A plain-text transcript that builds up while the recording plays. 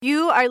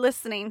You are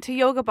listening to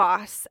Yoga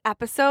Boss,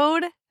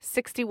 episode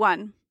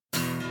 61.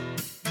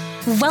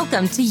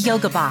 Welcome to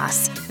Yoga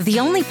Boss, the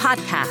only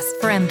podcast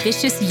for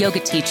ambitious yoga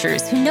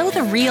teachers who know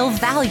the real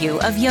value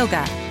of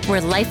yoga, where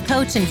life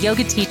coach and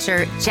yoga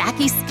teacher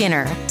Jackie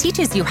Skinner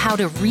teaches you how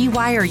to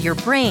rewire your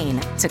brain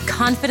to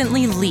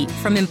confidently leap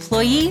from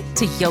employee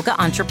to yoga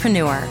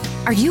entrepreneur.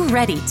 Are you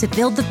ready to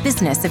build the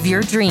business of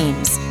your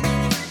dreams?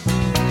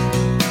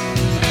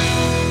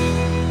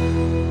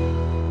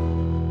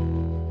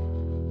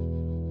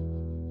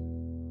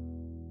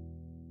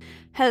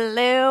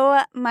 Hello,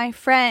 my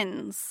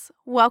friends.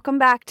 Welcome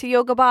back to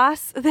Yoga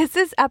Boss. This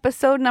is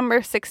episode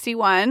number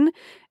 61,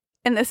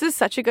 and this is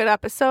such a good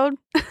episode.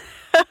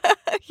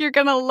 You're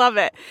going to love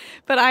it.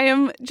 But I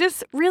am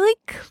just really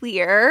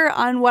clear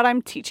on what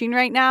I'm teaching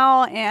right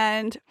now,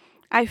 and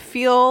I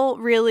feel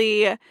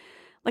really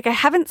like I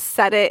haven't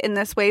said it in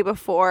this way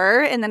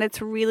before, and then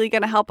it's really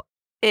going to help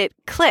it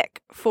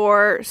click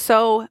for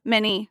so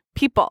many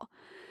people.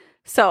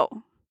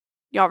 So,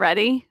 y'all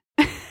ready?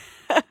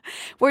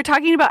 We're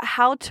talking about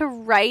how to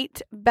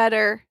write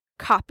better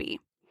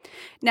copy.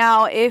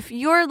 Now, if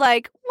you're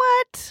like,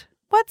 what?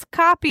 What's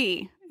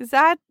copy? Is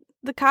that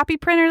the copy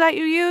printer that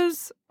you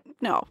use?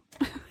 No.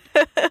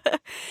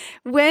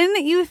 When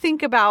you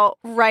think about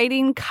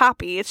writing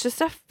copy, it's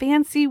just a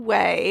fancy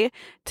way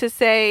to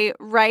say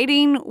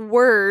writing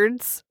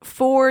words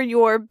for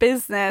your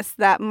business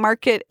that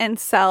market and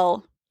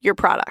sell your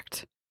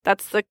product.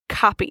 That's the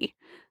copy.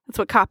 That's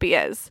what copy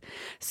is.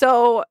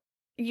 So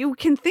you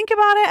can think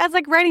about it as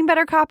like writing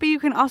better copy. You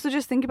can also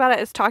just think about it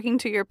as talking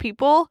to your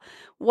people,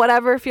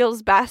 whatever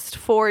feels best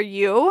for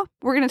you.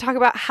 We're going to talk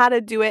about how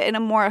to do it in a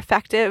more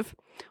effective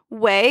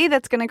way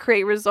that's going to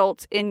create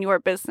results in your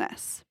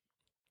business.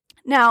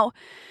 Now,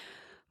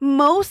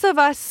 most of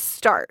us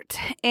start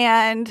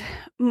and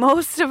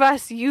most of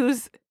us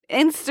use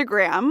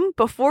Instagram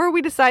before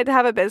we decide to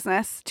have a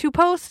business to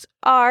post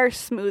our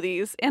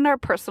smoothies and our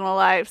personal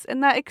lives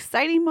and that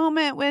exciting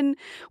moment when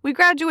we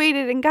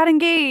graduated and got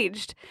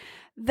engaged.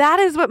 That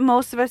is what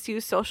most of us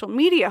use social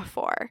media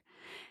for.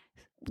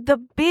 The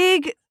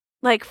big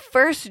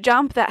first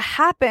jump that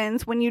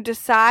happens when you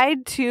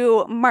decide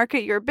to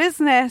market your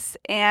business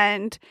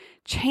and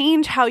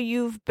change how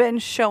you've been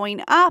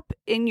showing up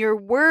in your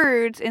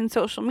words in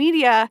social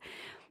media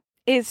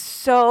is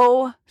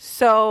so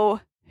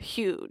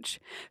huge.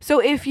 So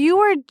if you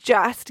are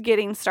just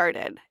getting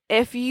started,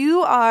 if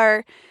you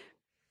are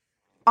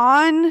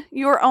on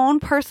your own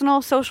personal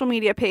social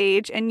media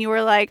page and you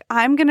are like,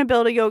 I'm going to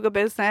build a yoga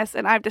business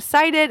and I've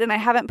decided and I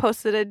haven't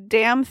posted a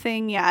damn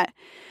thing yet,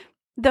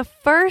 the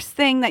first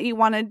thing that you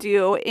want to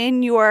do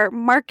in your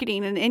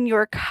marketing and in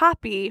your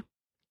copy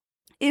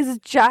is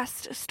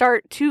just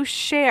start to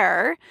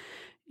share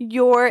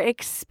your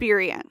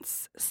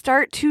experience.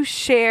 Start to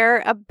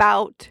share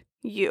about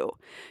you.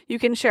 You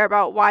can share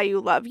about why you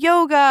love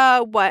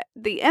yoga, what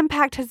the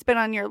impact has been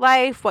on your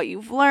life, what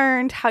you've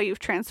learned, how you've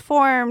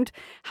transformed,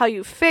 how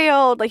you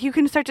failed. You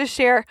can start to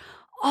share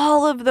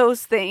all of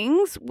those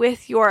things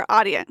with your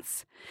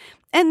audience.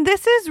 And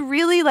this is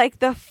really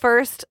the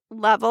first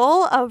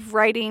level of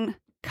writing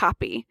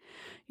copy.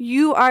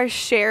 You are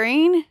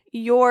sharing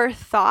your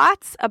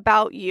thoughts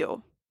about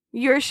you.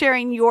 You're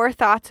sharing your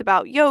thoughts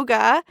about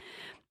yoga,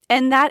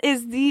 and that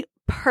is the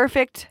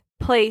perfect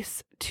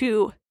place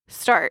to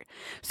start.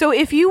 So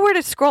if you were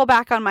to scroll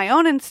back on my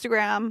own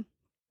Instagram,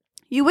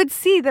 you would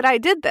see that I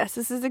did this.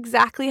 This is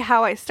exactly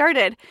how I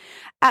started.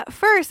 At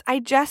first, I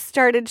just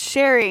started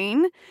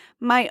sharing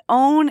my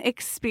own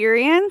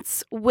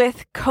experience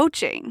with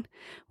coaching,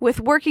 with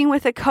working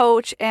with a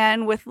coach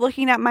and with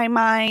looking at my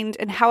mind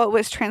and how it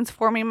was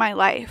transforming my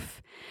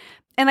life.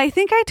 And I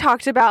think I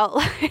talked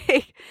about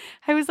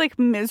I was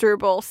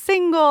miserable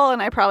single,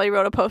 and I probably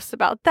wrote a post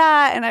about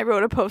that. And I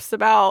wrote a post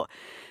about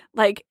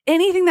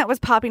anything that was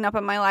popping up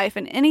in my life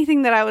and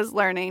anything that I was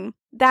learning.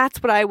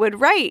 That's what I would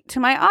write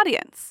to my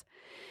audience.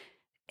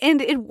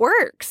 And it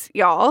works,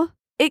 y'all.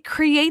 It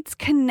creates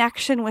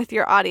connection with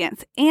your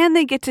audience, and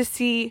they get to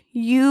see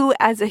you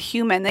as a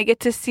human. They get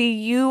to see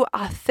you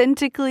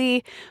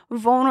authentically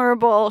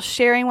vulnerable,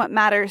 sharing what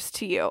matters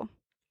to you.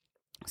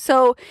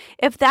 So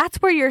if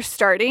that's where you're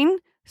starting,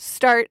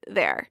 start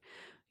there.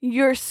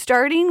 You're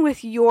starting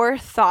with your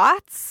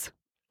thoughts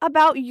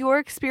about your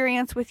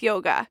experience with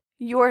yoga,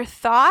 your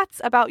thoughts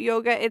about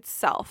yoga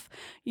itself,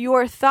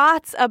 your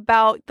thoughts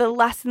about the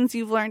lessons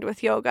you've learned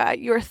with yoga,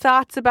 your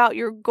thoughts about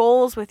your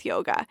goals with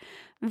yoga.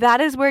 That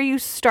is where you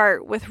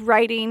start with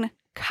writing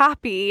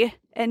copy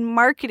and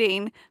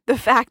marketing the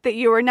fact that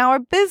you are now a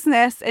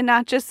business and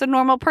not just a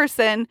normal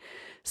person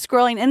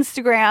scrolling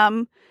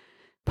Instagram,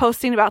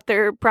 posting about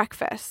their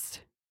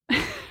breakfast,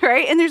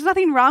 right? And there's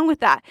nothing wrong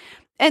with that.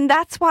 And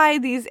that's why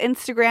these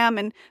Instagram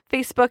and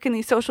Facebook and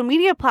these social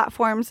media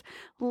platforms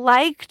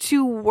like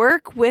to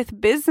work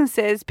with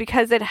businesses,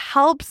 because it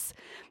helps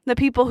the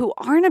people who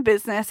aren't a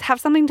business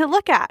have something to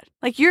look at.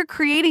 You're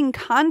creating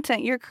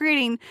content, you're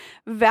creating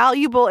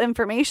valuable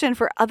information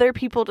for other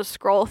people to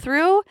scroll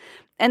through,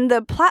 and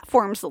the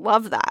platforms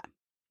love that.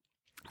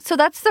 So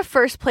that's the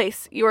first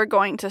place you are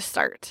going to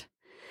start.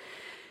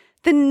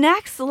 The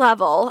next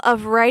level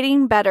of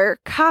writing better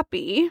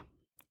copy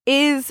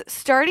is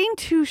starting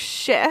to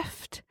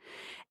shift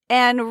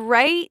and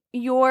write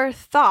your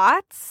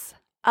thoughts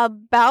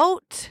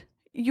about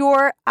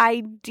your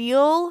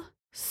ideal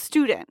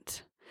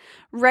student.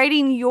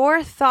 Writing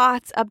your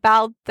thoughts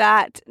about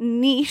that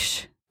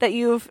niche that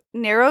you've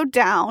narrowed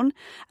down,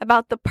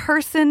 about the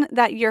person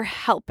that you're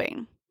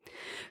helping.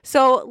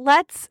 So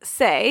let's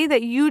say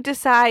that you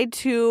decide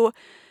to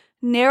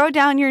narrow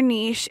down your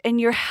niche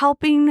and you're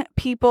helping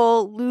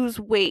people lose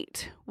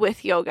weight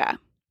with yoga.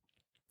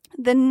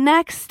 The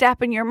next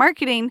step in your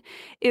marketing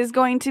is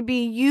going to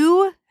be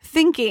you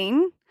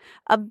thinking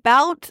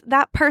about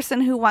that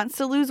person who wants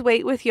to lose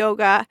weight with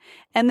yoga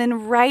and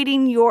then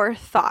writing your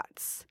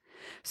thoughts.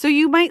 So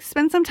you might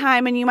spend some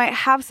time and you might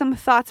have some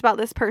thoughts about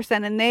this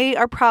person, and they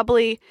are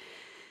probably,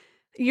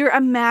 you're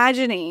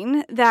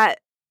imagining that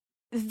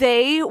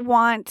they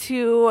want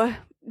to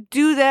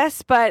do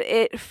this, but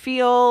it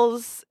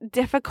feels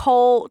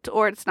difficult,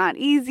 or it's not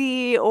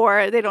easy,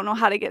 or they don't know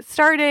how to get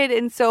started.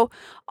 And so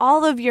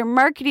all of your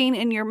marketing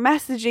and your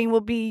messaging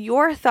will be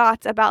your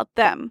thoughts about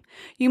them.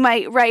 You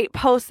might write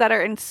posts that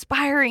are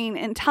inspiring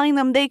and telling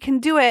them they can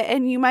do it.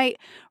 And you might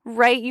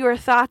write your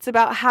thoughts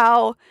about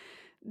how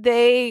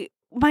they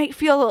might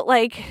feel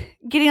like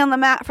getting on the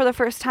mat for the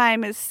first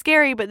time is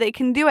scary, but they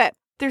can do it.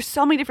 There's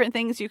so many different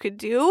things you could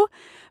do,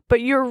 but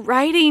you're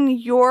writing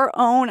your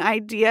own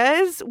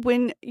ideas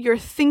when you're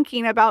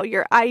thinking about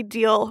your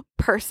ideal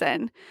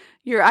person,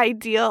 your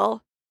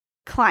ideal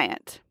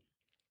client.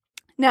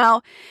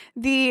 Now,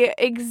 the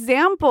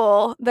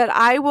example that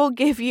I will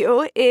give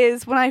you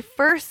is when I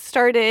first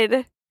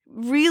started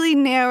really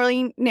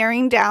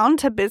narrowing down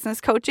to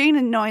business coaching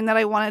and knowing that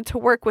I wanted to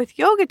work with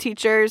yoga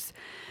teachers.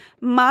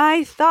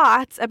 My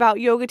thoughts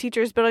about yoga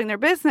teachers building their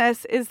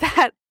business is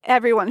that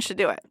everyone should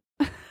do it.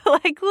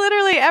 Like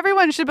literally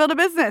everyone should build a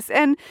business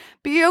and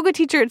be a yoga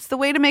teacher. It's the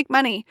way to make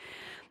money.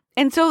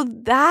 And so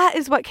that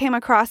is what came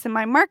across in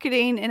my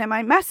marketing and in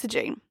my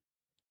messaging,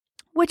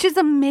 which is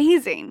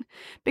amazing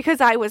because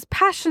I was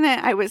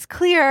passionate, I was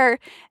clear,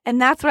 and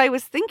that's what I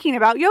was thinking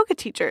about yoga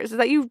teachers, is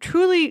that you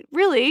truly,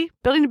 really,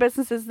 building a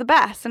business is the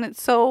best and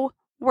it's so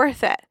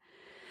worth it.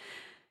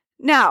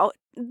 Now,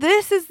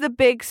 this is the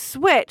big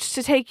switch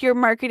to take your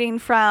marketing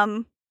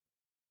from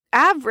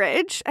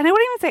average, and I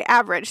wouldn't even say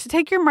average, to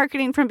take your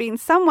marketing from being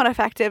somewhat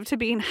effective to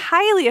being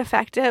highly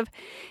effective,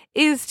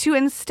 is to,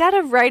 instead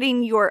of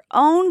writing your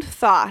own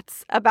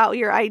thoughts about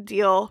your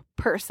ideal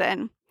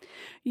person,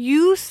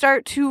 you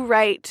start to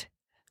write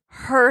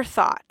her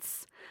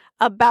thoughts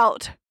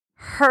about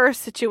her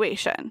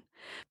situation.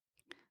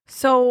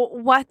 So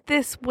what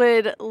this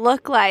would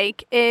look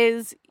like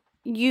is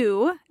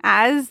you,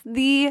 as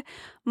the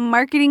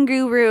marketing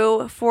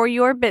guru for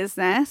your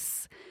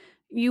business,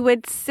 you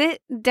would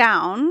sit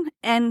down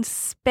and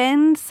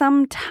spend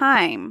some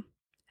time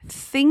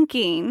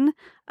thinking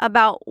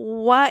about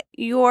what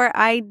your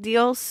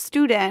ideal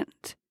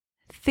student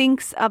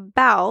thinks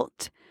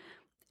about,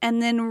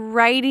 and then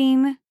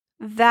writing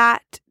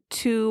that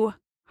to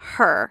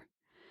her,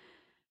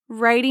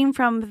 writing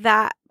from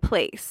that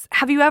place.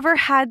 Have you ever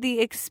had the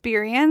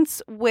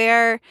experience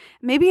where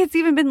maybe it's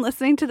even been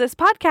listening to this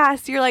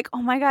podcast, you're like,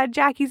 oh my God,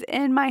 Jackie's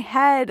in my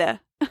head.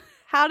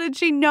 How did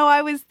she know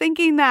I was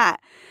thinking that?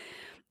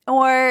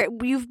 Or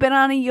you've been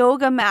on a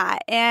yoga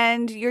mat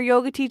and your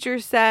yoga teacher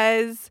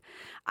says,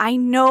 I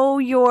know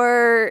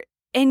you're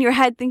in your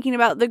head thinking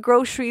about the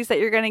groceries that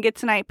you're going to get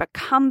tonight, but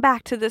come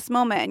back to this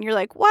moment. And you're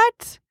like,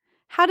 what?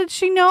 How did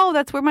she know?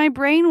 That's where my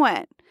brain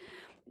went.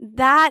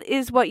 That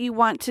is what you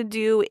want to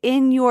do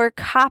in your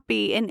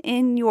copy and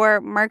in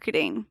your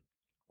marketing.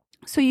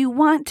 So you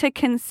want to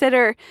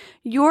consider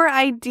your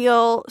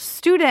ideal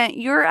student,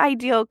 your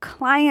ideal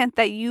client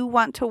that you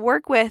want to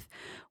work with.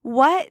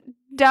 What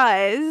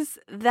does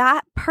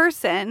that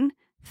person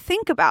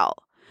think about?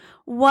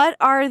 What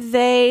are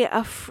they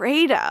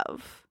afraid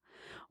of?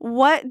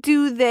 What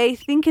do they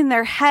think in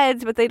their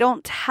heads, but they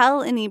don't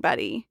tell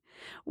anybody?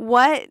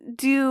 What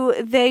do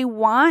they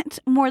want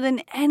more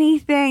than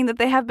anything that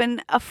they have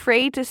been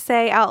afraid to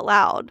say out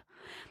loud?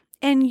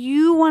 And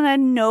you want to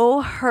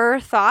know her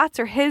thoughts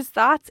or his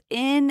thoughts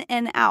in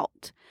and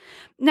out.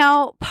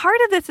 Now, part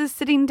of this is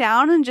sitting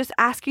down and just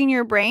asking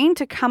your brain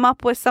to come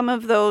up with some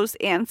of those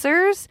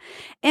answers.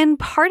 And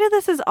part of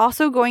this is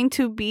also going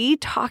to be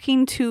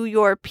talking to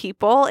your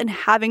people and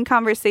having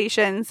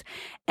conversations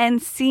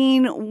and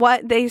seeing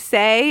what they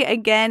say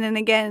again and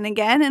again and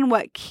again and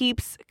what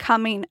keeps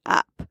coming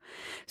up.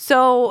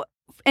 So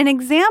an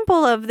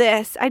example of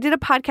this, I did a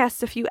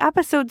podcast a few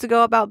episodes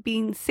ago about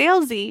being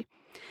salesy.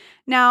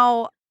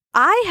 Now,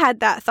 I had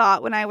that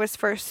thought when I was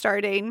first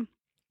starting.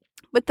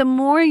 But the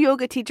more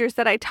yoga teachers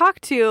that I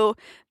talked to,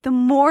 the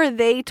more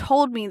they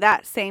told me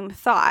that same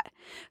thought.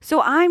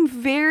 So I'm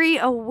very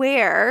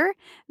aware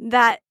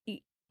that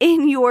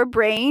in your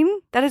brain,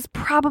 that is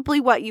probably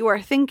what you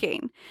are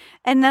thinking.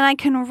 And then I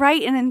can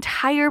write an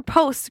entire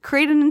post,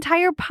 create an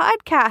entire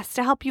podcast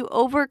to help you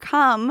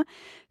overcome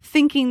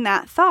thinking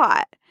that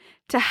thought,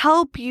 to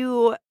help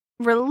you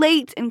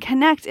relate and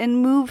connect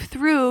and move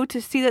through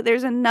to see that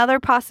there's another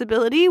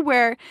possibility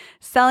where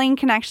selling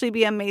can actually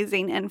be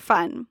amazing and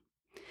fun.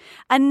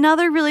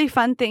 Another really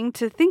fun thing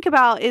to think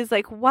about is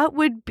like, what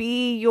would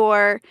be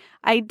your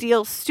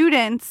ideal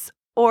students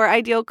or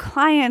ideal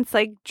clients,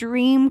 like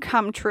dream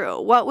come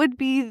true? What would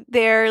be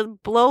their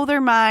blow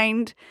their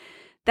mind?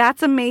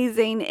 That's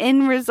amazing.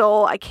 End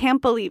result. I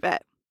can't believe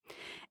it.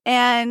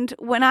 And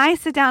when I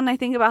sit down and I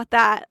think about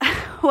that,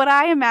 what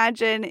I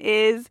imagine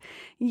is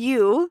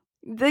you,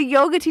 the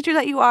yoga teacher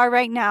that you are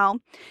right now,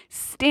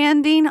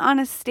 standing on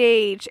a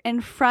stage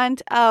in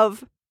front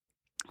of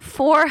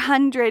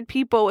 400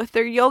 people with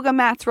their yoga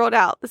mats rolled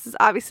out. This is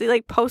obviously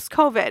like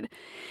post-COVID.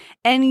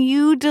 And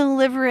you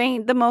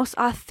delivering the most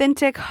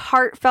authentic,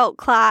 heartfelt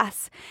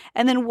class,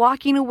 and then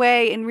walking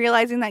away and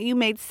realizing that you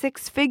made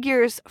 6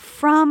 figures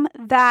from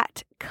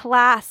that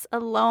class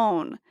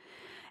alone.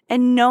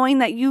 And knowing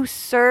that you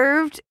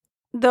served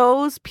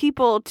those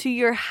people to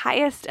your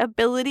highest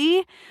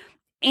ability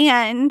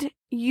and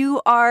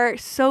you are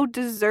so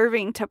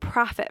deserving to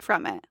profit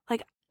from it.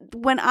 Like,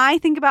 when I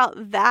think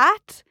about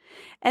that,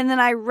 and then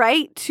I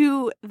write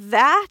to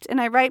that,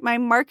 and I write my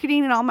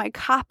marketing and all my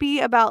copy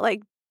about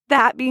like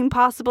that being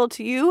possible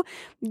to you,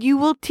 you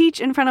will teach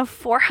in front of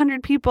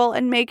 400 people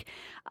and make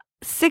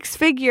 6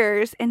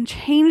 figures and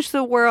change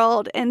the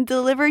world and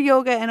deliver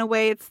yoga in a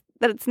way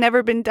that it's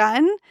never been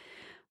done.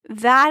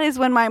 That is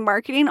when my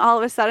marketing all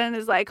of a sudden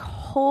is like,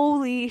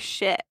 holy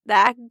shit,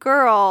 that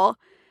girl,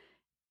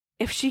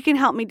 if she can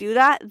help me do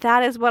that,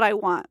 that is what I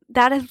want.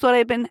 That is what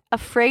I've been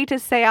afraid to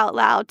say out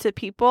loud to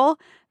people.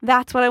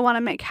 That's what I want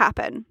to make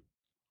happen.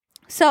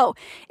 So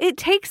it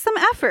takes some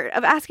effort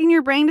of asking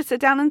your brain to sit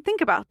down and think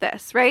about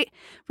this, right?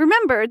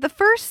 Remember, the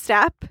first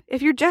step,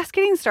 if you're just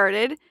getting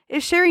started,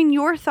 is sharing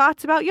your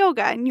thoughts about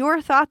yoga and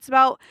your thoughts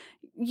about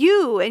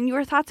you and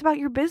your thoughts about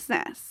your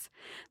business.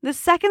 The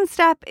second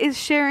step is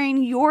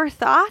sharing your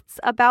thoughts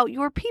about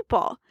your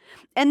people.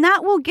 And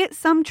that will get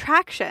some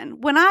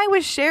traction. When I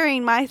was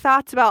sharing my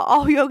thoughts about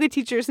all yoga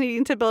teachers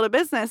needing to build a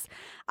business,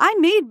 I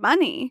made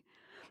money.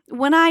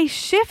 When I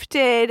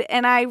shifted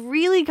and I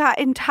really got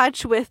in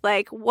touch with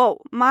like,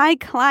 whoa, my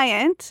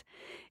client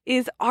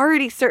is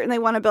already certain they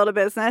want to build a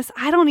business.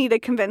 I don't need to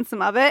convince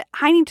them of it.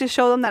 I need to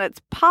show them that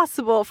it's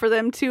possible for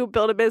them to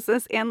build a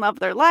business and love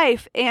their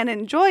life and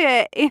enjoy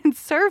it and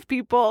serve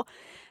people.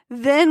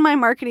 Then my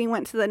marketing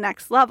went to the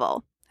next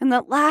level. And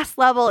the last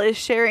level is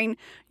sharing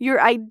your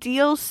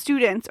ideal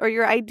students or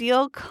your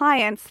ideal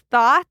clients'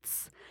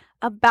 thoughts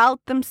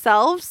about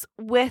themselves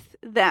with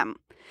them.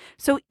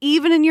 So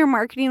even in your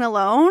marketing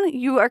alone,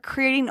 you are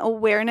creating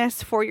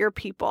awareness for your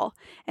people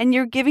and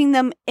you're giving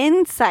them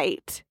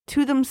insight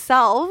to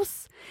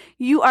themselves.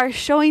 You are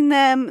showing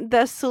them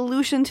the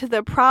solution to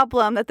the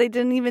problem that they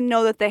didn't even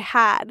know that they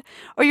had,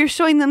 or you're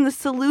showing them the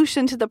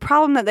solution to the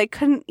problem that they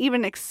couldn't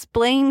even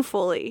explain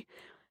fully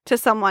to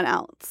someone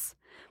else.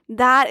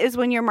 That is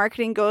when your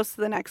marketing goes to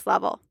the next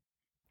level.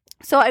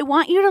 So I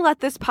want you to let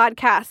this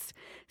podcast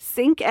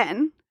sink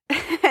in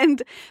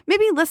and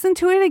maybe listen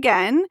to it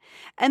again.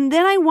 And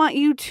then I want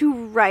you to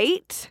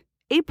write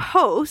a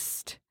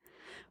post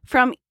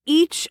from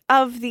each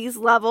of these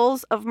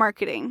levels of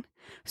marketing.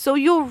 So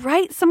you'll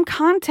write some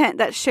content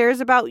that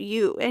shares about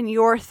you and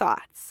your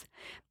thoughts.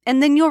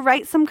 And then you'll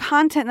write some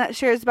content that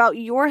shares about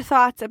your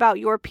thoughts about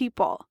your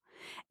people.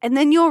 And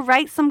then you'll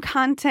write some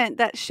content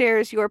that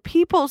shares your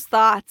people's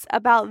thoughts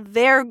about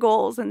their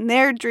goals and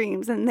their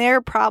dreams and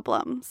their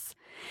problems.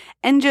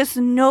 And just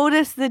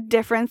notice the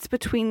difference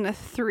between the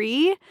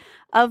 3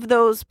 of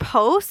those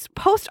posts.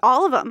 Post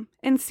all of them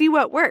and see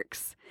what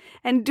works.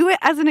 And do it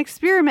as an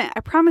experiment.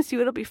 I promise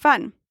you it'll be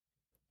fun.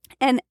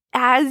 And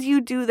as you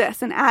do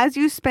this and as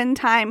you spend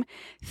time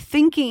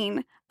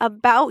thinking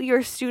about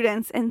your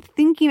students and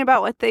thinking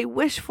about what they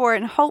wish for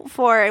and hope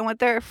for and what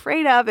they're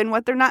afraid of and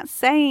what they're not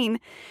saying,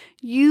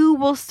 you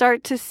will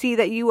start to see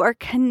that you are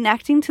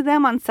connecting to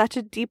them on such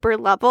a deeper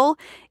level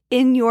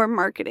in your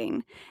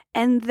marketing.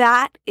 And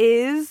that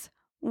is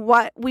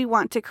what we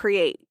want to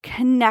create.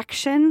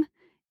 Connection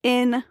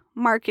in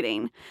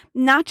marketing.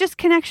 Not just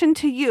connection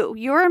to you.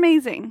 You're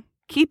amazing.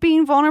 Keep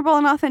being vulnerable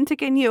and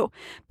authentic in you.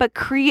 But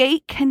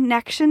create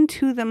connection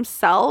to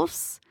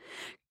themselves.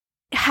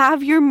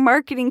 Have your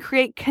marketing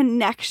create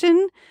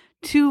connection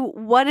to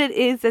what it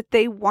is that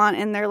they want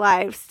in their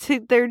lives, to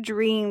their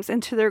dreams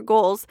and to their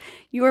goals.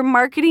 Your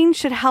marketing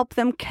should help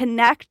them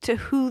connect to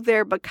who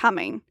they're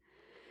becoming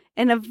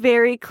in a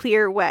very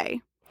clear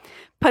way.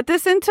 Put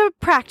this into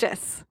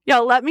practice.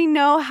 Y'all, let me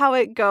know how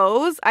it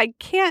goes. I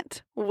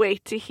can't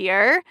wait to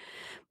hear.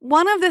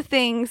 One of the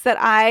things that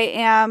I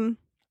am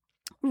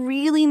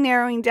really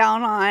narrowing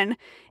down on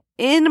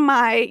in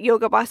my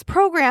Yoga Boss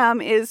program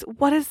is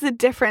what is the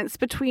difference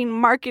between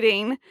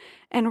marketing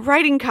and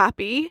writing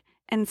copy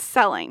and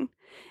selling.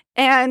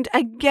 And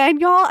again,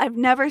 y'all, I've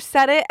never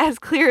said it as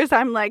clear as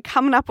I'm like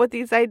coming up with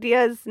these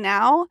ideas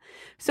now.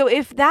 So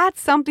if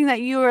that's something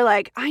that you are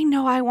like, I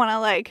know I want to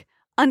like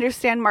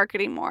understand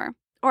marketing more,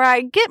 or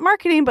I get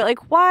marketing, but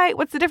like why?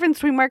 What's the difference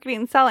between marketing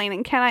and selling?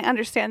 And can I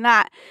understand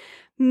that?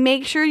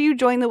 make sure you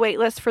join the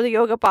waitlist for the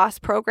Yoga Boss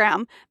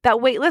program. That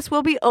waitlist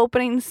will be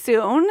opening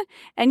soon,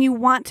 and you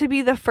want to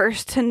be the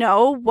first to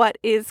know what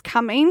is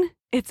coming.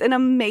 It's an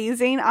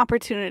amazing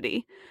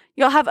opportunity.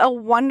 You'll have a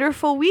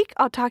wonderful week.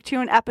 I'll talk to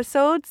you in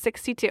episode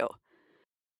 62.